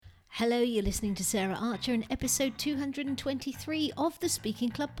Hello, you're listening to Sarah Archer in episode 223 of the Speaking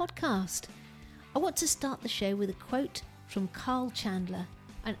Club podcast. I want to start the show with a quote from Carl Chandler,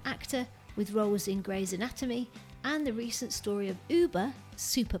 an actor with roles in Grey's Anatomy and the recent story of Uber,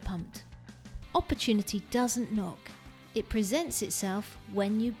 Super Pumped. Opportunity doesn't knock. It presents itself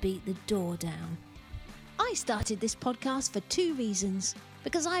when you beat the door down. I started this podcast for two reasons.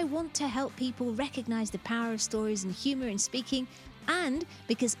 Because I want to help people recognise the power of stories and humour in speaking, and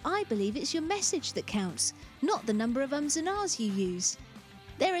because I believe it's your message that counts, not the number of ums and ahs you use.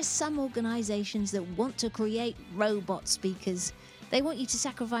 There are some organisations that want to create robot speakers. They want you to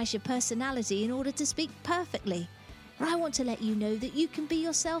sacrifice your personality in order to speak perfectly. But I want to let you know that you can be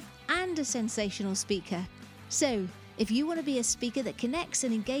yourself and a sensational speaker. So, if you want to be a speaker that connects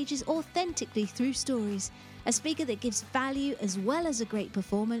and engages authentically through stories, a speaker that gives value as well as a great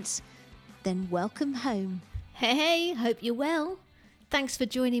performance, then welcome home. Hey, hope you're well. Thanks for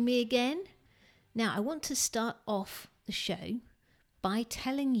joining me again. Now, I want to start off the show by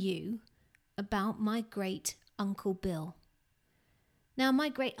telling you about my great Uncle Bill. Now, my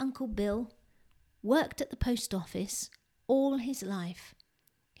great Uncle Bill worked at the post office all his life.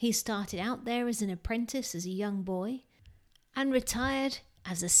 He started out there as an apprentice as a young boy and retired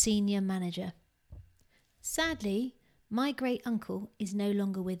as a senior manager. Sadly, my great uncle is no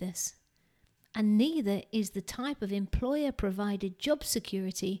longer with us, and neither is the type of employer-provided job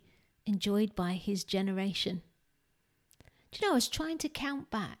security enjoyed by his generation. Do you know, I was trying to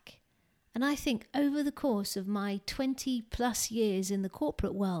count back, and I think over the course of my 20 plus years in the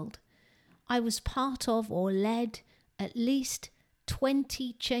corporate world, I was part of or led at least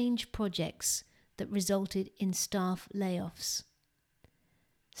 20 change projects that resulted in staff layoffs.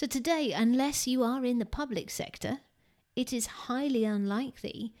 So today, unless you are in the public sector, it is highly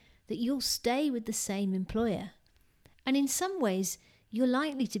unlikely that you'll stay with the same employer. And in some ways, you're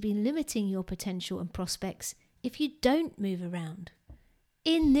likely to be limiting your potential and prospects if you don't move around.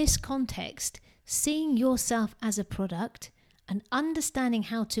 In this context, seeing yourself as a product and understanding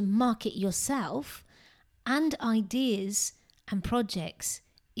how to market yourself and ideas and projects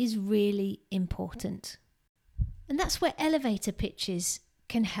is really important. And that's where elevator pitches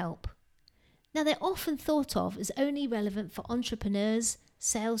can help. Now, they're often thought of as only relevant for entrepreneurs,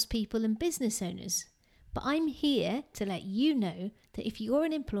 salespeople and business owners. But I'm here to let you know that if you're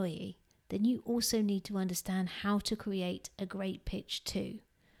an employee, then you also need to understand how to create a great pitch too.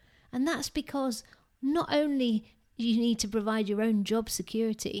 And that's because not only you need to provide your own job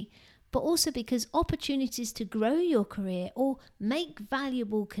security, but also because opportunities to grow your career or make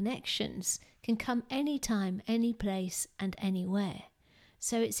valuable connections can come anytime, any place and anywhere.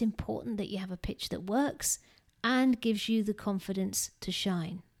 So it's important that you have a pitch that works and gives you the confidence to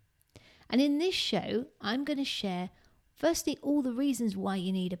shine. And in this show, I'm going to share, firstly, all the reasons why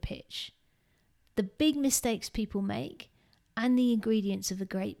you need a pitch, the big mistakes people make, and the ingredients of a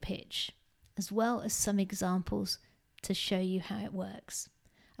great pitch, as well as some examples to show you how it works.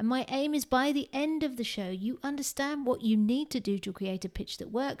 And my aim is by the end of the show, you understand what you need to do to create a pitch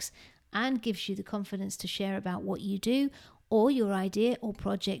that works and gives you the confidence to share about what you do or your idea or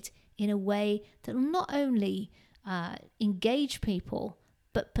project in a way that will not only engage people,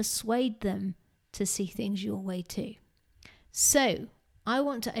 but persuade them to see things your way too. So, I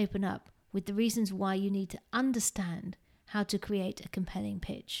want to open up with the reasons why you need to understand how to create a compelling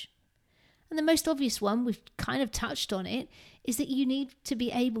pitch. And the most obvious one, we've kind of touched on it, is that you need to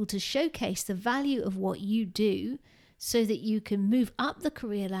be able to showcase the value of what you do so that you can move up the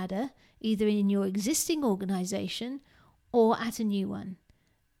career ladder, either in your existing organization or at a new one.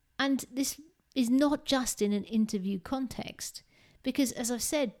 And this is not just in an interview context, because as I've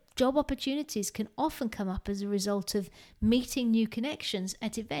said, job opportunities can often come up as a result of meeting new connections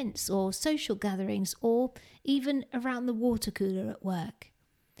at events or social gatherings or even around the water cooler at work.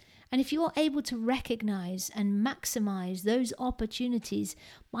 And if you're able to recognize and maximize those opportunities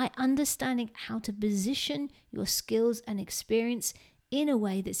by understanding how to position your skills and experience in a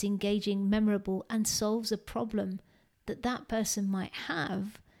way that's engaging, memorable, and solves a problem that person might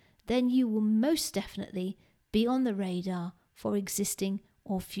have, then you will most definitely be on the radar for existing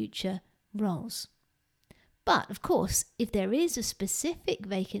or future roles. But of course, if there is a specific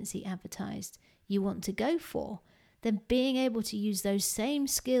vacancy advertised you want to go for, then being able to use those same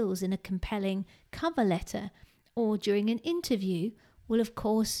skills in a compelling cover letter or during an interview will of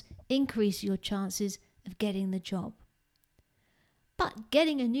course increase your chances of getting the job. But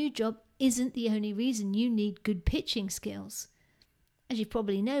getting a new job isn't the only reason you need good pitching skills. As you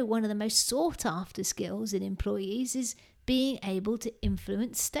probably know, one of the most sought after skills in employees is being able to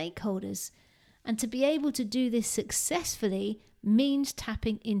influence stakeholders. And to be able to do this successfully means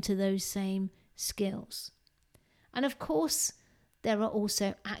tapping into those same skills. And of course, there are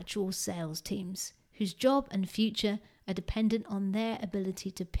also actual sales teams whose job and future are dependent on their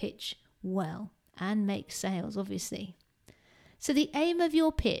ability to pitch well and make sales, obviously. So the aim of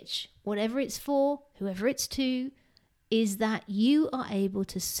your pitch, whatever it's for, whoever it's to, is that you are able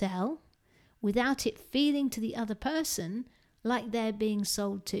to sell without it feeling to the other person like they're being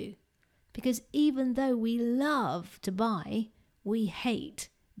sold to. Because even though we love to buy, we hate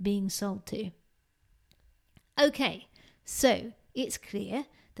being sold to. Okay, so it's clear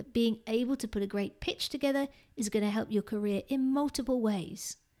that being able to put a great pitch together is going to help your career in multiple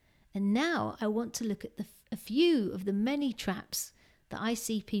ways. And now I want to look at a few of the many traps that I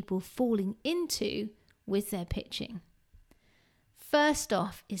see people falling into with their pitching. First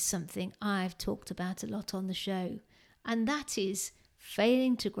off is something I've talked about a lot on the show, and that is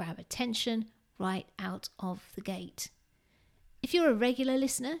failing to grab attention right out of the gate. If you're a regular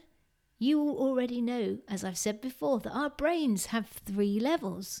listener, you will already know, as I've said before, that our brains have 3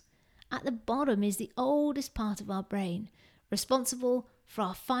 levels. At the bottom is the oldest part of our brain, responsible for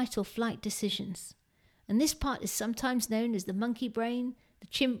our fight or flight decisions. And this part is sometimes known as the monkey brain, the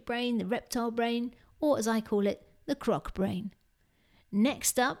chimp brain, the reptile brain, or as I call it, the croc brain.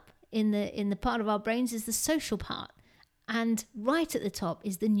 Next up in the part of our brains is the social part. And right at the top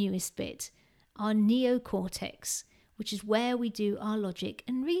is the newest bit, our neocortex, which is where we do our logic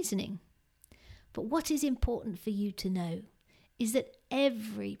and reasoning. But what is important for you to know is that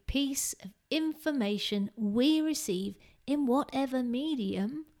every piece of information we receive in whatever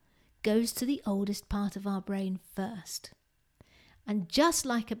medium goes to the oldest part of our brain first. And just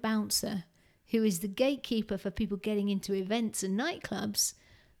like a bouncer, who is the gatekeeper for people getting into events and nightclubs,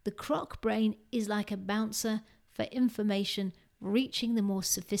 the croc brain is like a bouncer for information reaching the more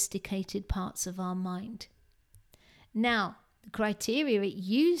sophisticated parts of our mind. Now, the criteria it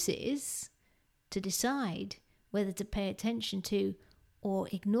uses to decide whether to pay attention to or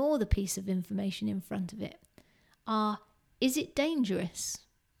ignore the piece of information in front of it are: is it dangerous?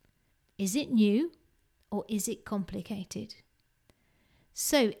 Is it new? Or is it complicated?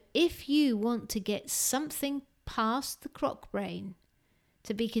 So if you want to get something past the croc brain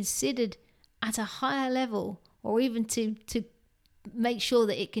to be considered at a higher level, or even to make sure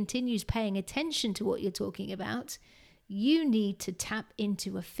that it continues paying attention to what you're talking about, you need to tap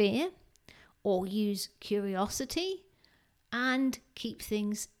into a fear or use curiosity and keep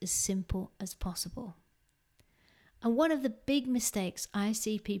things as simple as possible. And one of the big mistakes I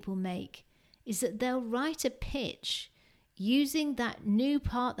see people make is that they'll write a pitch using that new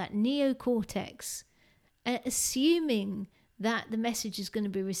part, that neocortex, assuming that the message is going to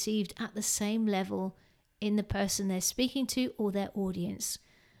be received at the same level in the person they're speaking to or their audience.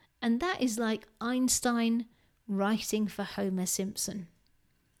 And that is like Einstein writing for Homer Simpson.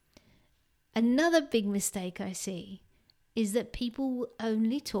 Another big mistake I see is that people will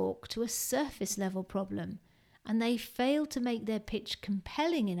only talk to a surface level problem, and they fail to make their pitch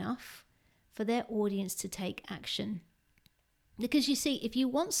compelling enough for their audience to take action. Because you see, if you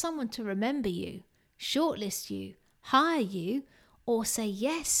want someone to remember you, shortlist you, hire you, or say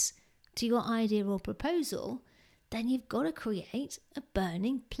yes to your idea or proposal, then you've got to create a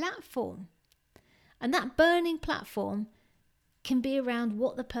burning platform. And that burning platform can be around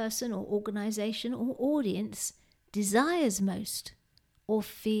what the person or organization or audience desires most or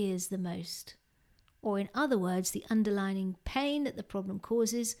fears the most. Or in other words, the underlying pain that the problem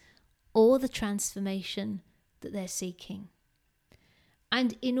causes or the transformation that they're seeking.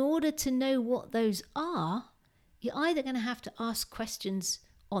 And in order to know what those are, you're either going to have to ask questions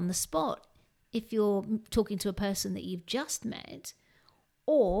on the spot if you're talking to a person that you've just met,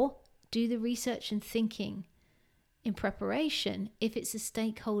 or do the research and thinking in preparation if it's a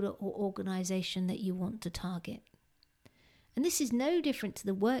stakeholder or organization that you want to target. And this is no different to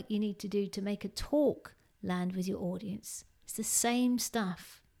the work you need to do to make a talk land with your audience. It's the same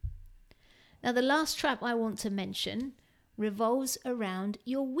stuff. Now, the last trap I want to mention revolves around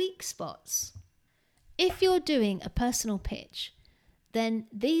your weak spots. If you're doing a personal pitch, then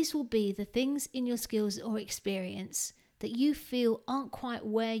these will be the things in your skills or experience that you feel aren't quite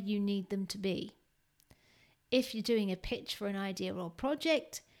where you need them to be. If you're doing a pitch for an idea or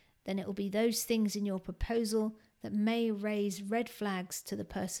project, then it will be those things in your proposal that may raise red flags to the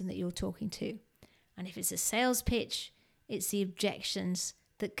person that you're talking to. And if it's a sales pitch, it's the objections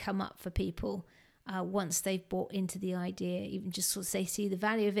that come up for people once they've bought into the idea, even just sort of they see the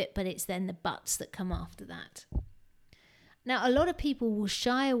value of it, but it's then the buts that come after that. Now, a lot of people will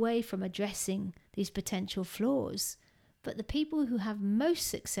shy away from addressing these potential flaws But the people who have most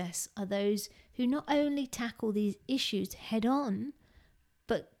success are those who not only tackle these issues head on,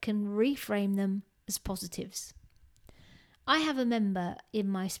 but can reframe them as positives. I have a member in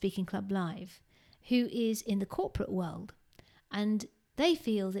my Speaking Club Live who is in the corporate world, and they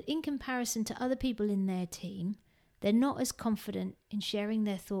feel that in comparison to other people in their team, they're not as confident in sharing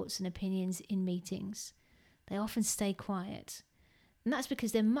their thoughts and opinions in meetings. They often stay quiet. And that's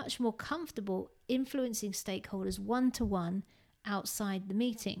because they're much more comfortable influencing stakeholders one-to-one outside the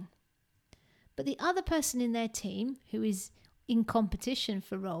meeting. But the other person in their team who is in competition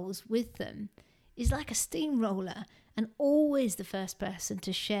for roles with them is like a steamroller and always the first person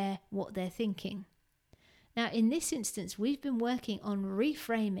to share what they're thinking. Now, in this instance, we've been working on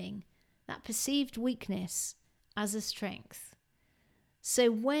reframing that perceived weakness as a strength.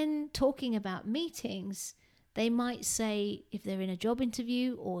 So when talking about meetings, they might say, if they're in a job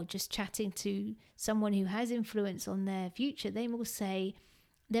interview or just chatting to someone who has influence on their future, they will say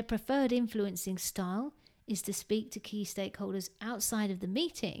their preferred influencing style is to speak to key stakeholders outside of the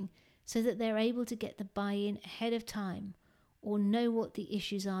meeting so that they're able to get the buy-in ahead of time or know what the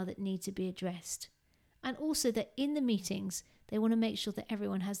issues are that need to be addressed. And also that in the meetings, they want to make sure that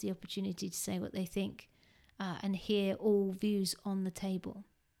everyone has the opportunity to say what they think and hear all views on the table.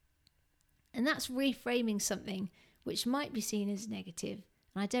 And that's reframing something which might be seen as negative,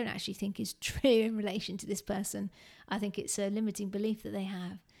 and I don't actually think is true in relation to this person. I think it's a limiting belief that they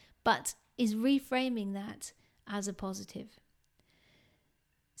have, but is reframing that as a positive.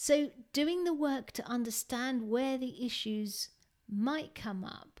 So doing the work to understand where the issues might come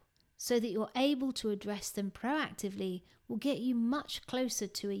up so that you're able to address them proactively will get you much closer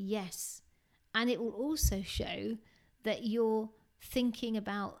to a yes. And it will also show that you're thinking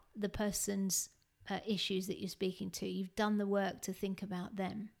about the person's issues that you're speaking to. You've done the work to think about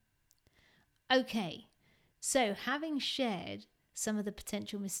them. Okay, so having shared some of the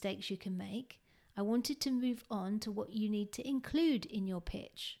potential mistakes you can make, I wanted to move on to what you need to include in your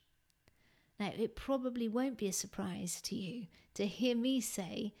pitch. Now, it probably won't be a surprise to you to hear me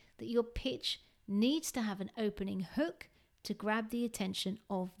say that your pitch needs to have an opening hook to grab the attention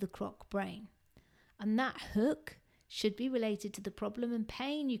of the croc brain. And that hook should be related to the problem and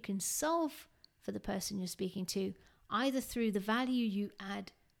pain you can solve for the person you're speaking to, either through the value you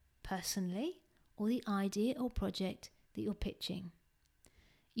add personally or the idea or project that you're pitching.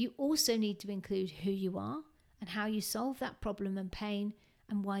 You also need to include who you are and how you solve that problem and pain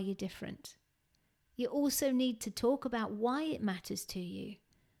and why you're different. You also need to talk about why it matters to you.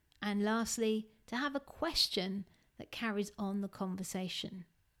 And lastly, to have a question that carries on the conversation.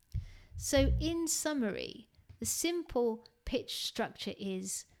 So in summary, the simple pitch structure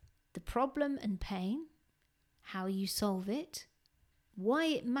is the problem and pain, how you solve it, why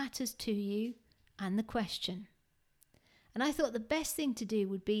it matters to you, and the question. And I thought the best thing to do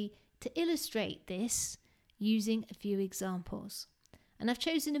would be to illustrate this using a few examples. And I've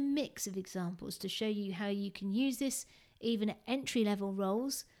chosen a mix of examples to show you how you can use this even at entry-level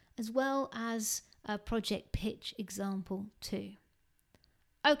roles, as well as a project pitch example too.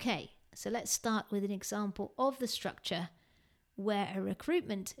 Okay, so let's start with an example of the structure where a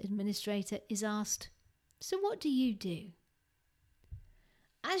recruitment administrator is asked, so what do you do?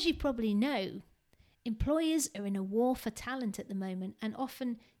 As you probably know, employers are in a war for talent at the moment, and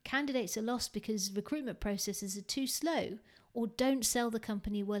often candidates are lost because recruitment processes are too slow or don't sell the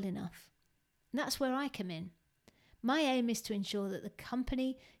company well enough. And that's where I come in. My aim is to ensure that the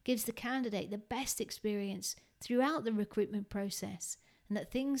company gives the candidate the best experience throughout the recruitment process and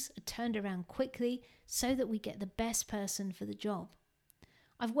that things are turned around quickly so that we get the best person for the job.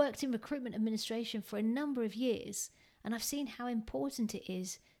 I've worked in recruitment administration for a number of years, and I've seen how important it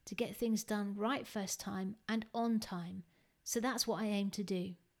is to get things done right first time and on time. So that's what I aim to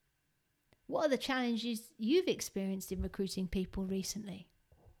do. What are the challenges you've experienced in recruiting people recently?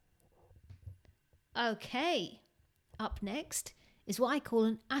 Okay, up next is what I call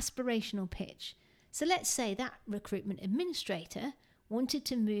an aspirational pitch. So let's say that recruitment administrator wanted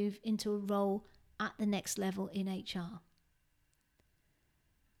to move into a role at the next level in HR.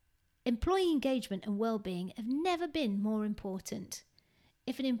 Employee engagement and well-being have never been more important.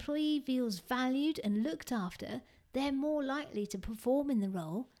 If an employee feels valued and looked after, they're more likely to perform in the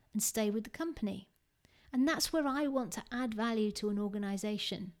role and stay with the company. And that's where I want to add value to an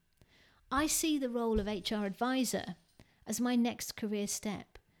organisation. I see the role of HR advisor as my next career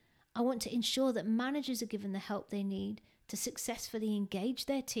step. I want to ensure that managers are given the help they need to successfully engage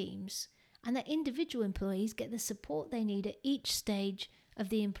their teams and that individual employees get the support they need at each stage of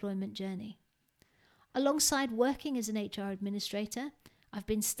the employment journey. Alongside working as an HR administrator, I've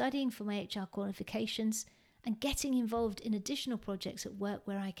been studying for my HR qualifications, and getting involved in additional projects at work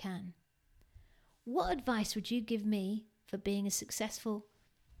where I can. What advice would you give me for being successful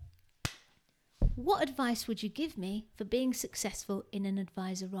in an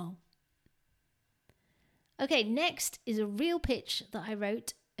advisor role? Okay, next is a real pitch that I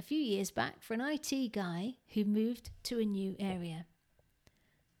wrote a few years back for an IT guy who moved to a new area.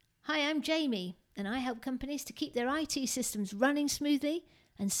 Hi, I'm Jamie, and I help companies to keep their IT systems running smoothly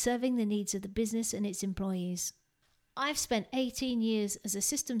and serving the needs of the business and its employees. I've spent 18 years as a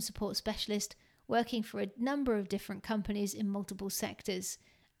system support specialist working for a number of different companies in multiple sectors,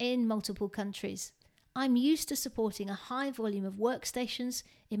 in multiple countries. I'm used to supporting a high volume of workstations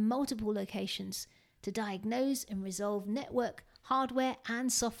in multiple locations to diagnose and resolve network, hardware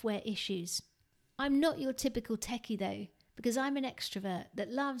and software issues. I'm not your typical techie though, because I'm an extrovert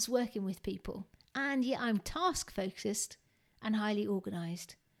that loves working with people, and yet I'm task focused and highly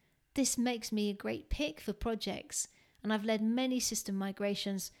organised. This makes me a great pick for projects, and I've led many system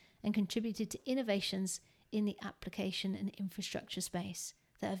migrations and contributed to innovations in the application and infrastructure space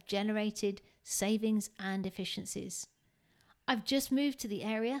that have generated savings and efficiencies. I've just moved to the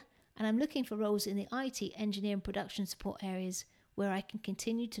area, and I'm looking for roles in the IT, engineer and production support areas where I can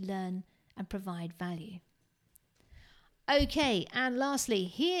continue to learn and provide value. Okay, and lastly,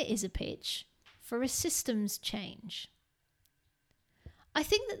 here is a pitch for a systems change. I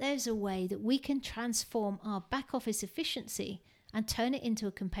think that there's a way that we can transform our back office efficiency and turn it into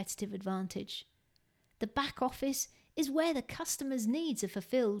a competitive advantage. The back office is where the customer's needs are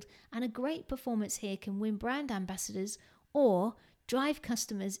fulfilled, and a great performance here can win brand ambassadors or drive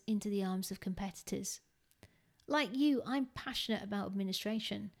customers into the arms of competitors. Like you, I'm passionate about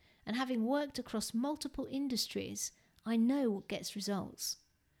administration, and having worked across multiple industries, I know what gets results.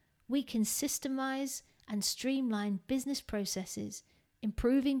 We can systemize and streamline business processes,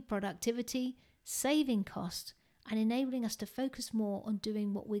 improving productivity, saving costs, and enabling us to focus more on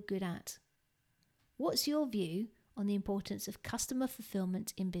doing what we're good at. What's your view on the importance of customer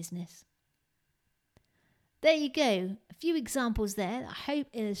fulfillment in business? There you go, a few examples there that I hope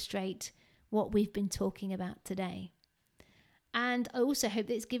illustrate what we've been talking about today. And I also hope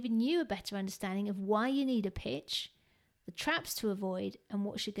that it's given you a better understanding of why you need a pitch, the traps to avoid and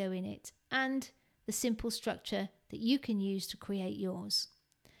what should go in it, and the simple structure that you can use to create yours.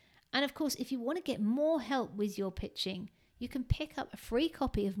 And of course, if you want to get more help with your pitching, you can pick up a free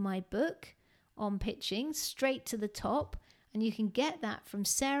copy of my book on pitching, Straight to the Top, and you can get that from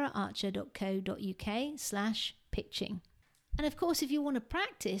saraharcher.co.uk/pitching. And of course, if you want to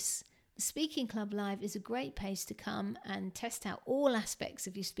practice, the Speaking Club Live is a great place to come and test out all aspects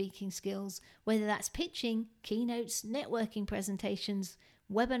of your speaking skills, whether that's pitching, keynotes, networking presentations,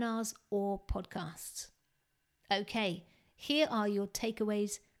 webinars, or podcasts. Okay, here are your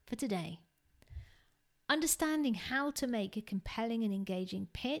takeaways for today. Understanding how to make a compelling and engaging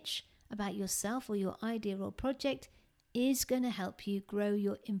pitch about yourself or your idea or project is going to help you grow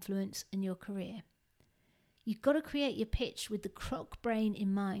your influence and your career. You've got to create your pitch with the croc brain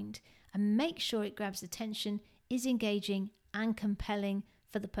in mind and make sure it grabs attention, is engaging and compelling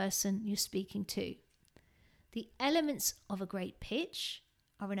for the person you're speaking to. The elements of a great pitch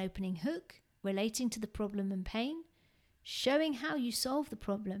are an opening hook relating to the problem and pain, showing how you solve the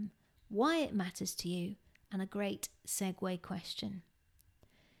problem, why it matters to you, and a great segue question.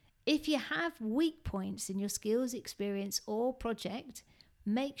 If you have weak points in your skills, experience, or project,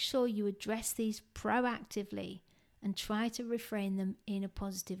 make sure you address these proactively and try to reframe them in a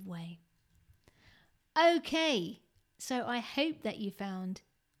positive way. Okay, so I hope that you found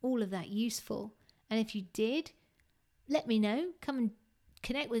all of that useful. And if you did, let me know. Come and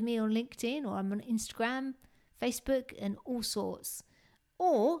connect with me on LinkedIn, or I'm on Instagram, Facebook, and all sorts.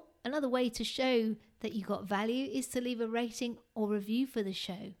 Or another way to show that you got value is to leave a rating or review for the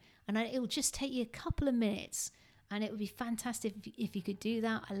show. And it'll just take you a couple of minutes, and it would be fantastic if you could do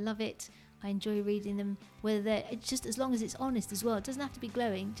that. I love it. I enjoy reading them, it's just as long as it's honest as well. It doesn't have to be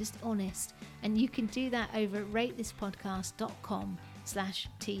glowing, just honest. And you can do that over at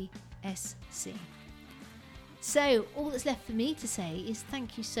ratethispodcast.com/TSC. So all that's left for me to say is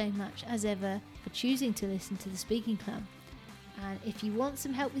thank you so much, as ever, for choosing to listen to the Speaking Club. And if you want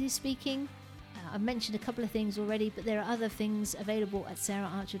some help with your speaking, I've mentioned a couple of things already, but there are other things available at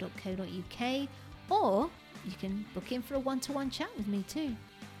saraharcher.co.uk, or you can book in for a one-to-one chat with me too.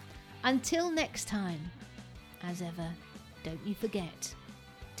 Until next time, as ever, don't you forget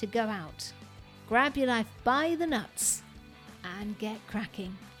to go out, grab your life by the nuts, and get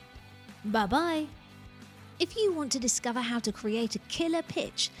cracking. Bye-bye. If you want to discover how to create a killer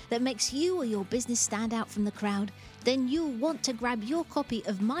pitch that makes you or your business stand out from the crowd, then you'll want to grab your copy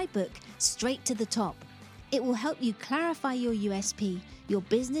of my book, Straight to the Top. It will help you clarify your USP, your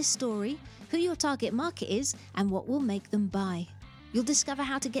business story, who your target market is, and what will make them buy. You'll discover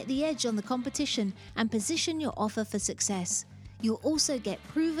how to get the edge on the competition and position your offer for success. You'll also get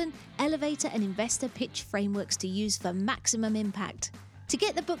proven elevator and investor pitch frameworks to use for maximum impact. To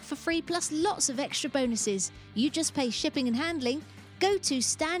get the book for free plus lots of extra bonuses, you just pay shipping and handling. Go to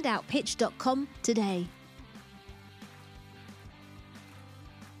standoutpitch.com today.